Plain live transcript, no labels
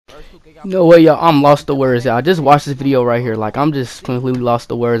No way, y'all. I'm lost the words, y'all. Just watch this video right here. Like, I'm just completely lost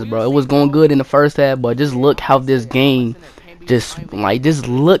the words, bro. It was going good in the first half, but just look how this game, just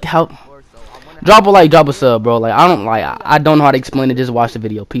look how. Drop a like, drop a sub, bro. Like, I don't know how to explain it. Just watch the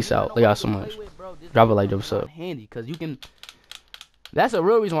video. Peace out. Thank y'all so much. Drop a like, drop a sub. Handy, cause you can. That's the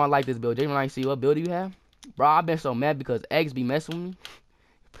real reason why I like this build. Jason, I see what build you have, bro. I've been so mad because X be messing with me.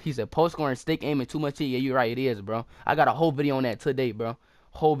 He said post scoring stick aiming too much. Yeah, you're right. It is, bro. I got a whole video on that today, bro.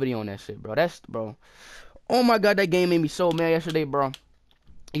 Whole video on that shit, bro. That's, bro. Oh my god, that game made me so mad yesterday, bro.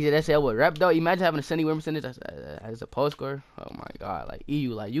 He said that shit would rep though. Imagine having a 70 percentage as a post scorer. Oh my god, like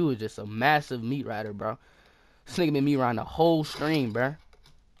EU, like you was just a massive meat rider, bro. This nigga made me run the whole stream, bro.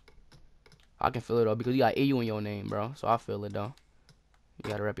 I can feel it though because you got EU in your name, bro. So I feel it though. You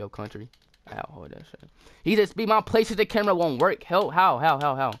gotta rep your country. I'll hold that shit. He said, "Speed, my PlayStation camera won't work. Help?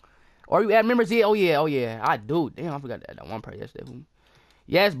 How? Or you add members? Yeah, oh yeah. I do. Damn, I forgot that one part yesterday.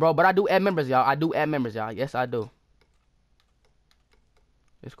 Yes, bro, but I do add members, y'all. I do add members, y'all. Yes, I do.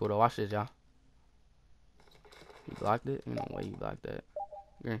 It's cool though. Watch this, y'all. He blocked it. You know why he blocked that.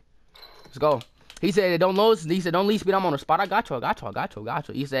 Okay. Let's go. He said, "Don't lose." He said, "Don't leave speed. I'm on the spot. I got you.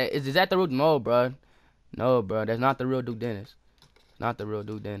 He said, "Is that the real?" No, bro. No, bro. That's not the real Duke Dennis. Not the real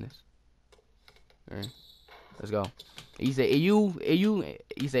Duke Dennis. Okay. Let's go. He said, "EU."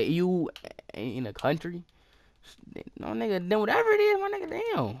 He said, "EU in the country." No, nigga. Then whatever it is, my nigga.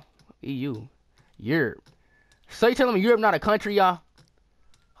 Damn. EU. Europe. So you telling me Europe not a country, y'all?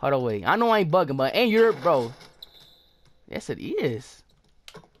 Hold on, wait. I know I ain't bugging, but ain't Europe, bro? Yes, it is.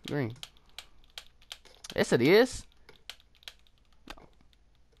 Green. Yes, it is.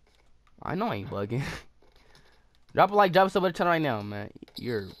 I know I ain't bugging. Drop a like, drop a sub to the channel right now, man.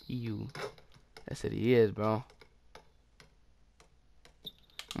 Europe, EU. Yes, it is, bro.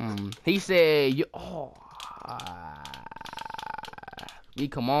 He said, "You." Oh.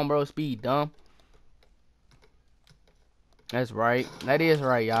 Speed, come on, bro. Speed, dumb. That's right. That is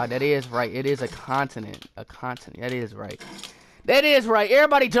right, y'all. That is right. It is a continent. A continent. That is right. That is right.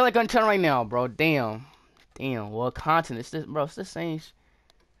 Everybody jump like on the channel right now, bro. Damn. Damn. Well, continent. It's this, bro. It's the same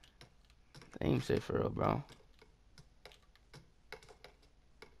shit for real, bro.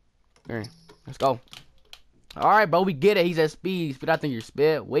 Okay. Let's go. Alright, bro. We get it. He said speed. Speed, I think you're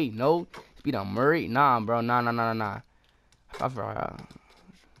sped. Wait, no. Speed on Murray. Nah, bro. Nah.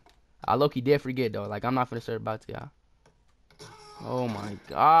 I low-key did forget, though. Like, I'm not finna serve about to y'all. Oh, my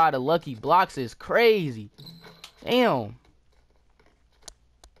God. The lucky blocks is crazy. Damn.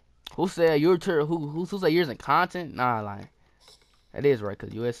 Who said your turn? Who said yours in content? Nah, like that is right,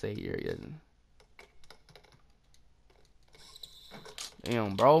 cause USA here isn't.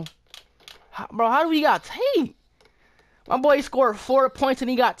 Damn, bro. How do we got take? My boy scored 4 points and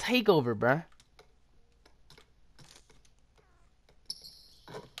he got takeover, bro.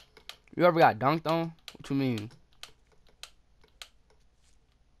 You ever got dunked on? What you mean?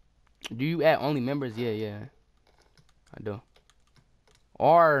 Do you add only members? Yeah, I do.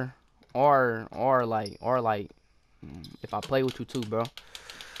 Or like, if I play with you too, bro.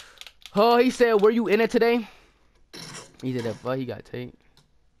 Oh, he said, "Were you in it today?" He said that, but he got take.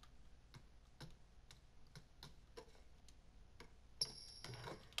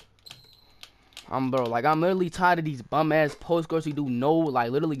 Bro, like, I'm literally tired of these bum ass post scores who do no, like,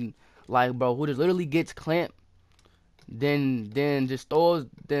 literally, like, bro, who just literally gets clamped, then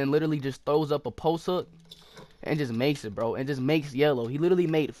literally just throws up a post hook and just makes it, bro, and just makes yellow. He literally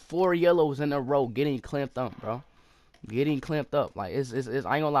made 4 yellows in a row getting clamped up, bro. Getting clamped up, like, it's I ain't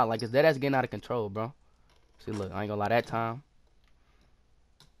gonna lie, like, it's dead ass getting out of control, bro. See, look, I ain't gonna lie, that time,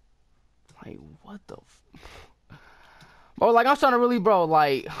 like, what the bro, like, I'm trying to really, bro,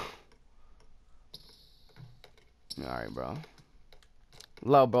 like, alright, bro.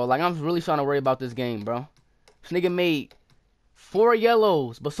 Low, bro. Like, I'm really trying to worry about this game, bro. This nigga made 4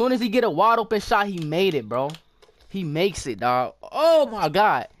 yellows. But as soon as he get a wide open shot, he made it, bro. He makes it, dog. Oh, my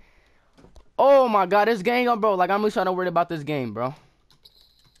God. Oh, my God. This game, bro. Like, I'm really trying to worry about this game, bro.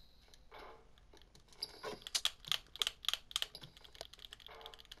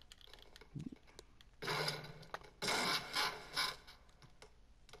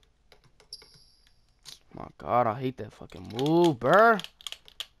 My God, I hate that fucking move, bro.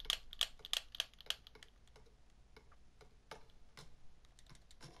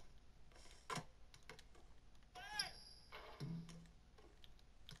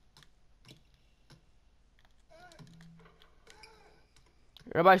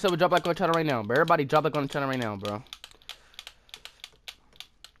 Everybody sub drop like on the channel right now, bro. Everybody drop like on the channel right now, bro.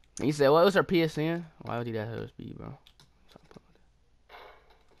 And he said, "What was our PSN? Why would he that speed, bro?"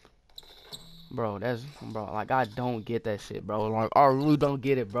 Bro, like, I don't get that shit, bro. Like, I really don't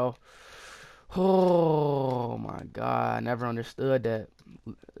get it, bro. Oh, my God. I never understood that.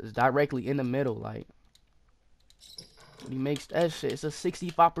 It's directly in the middle, like. He makes that shit. It's a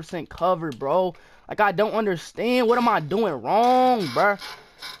 65% cover, bro. Like, I don't understand. What am I doing wrong, bro?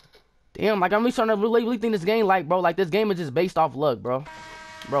 Damn, like, I'm really starting to really think this game, like, bro, like, this game is just based off luck, bro.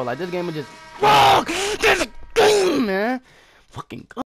 Bro, like, this game is just... Fuck! This game, man! Fucking...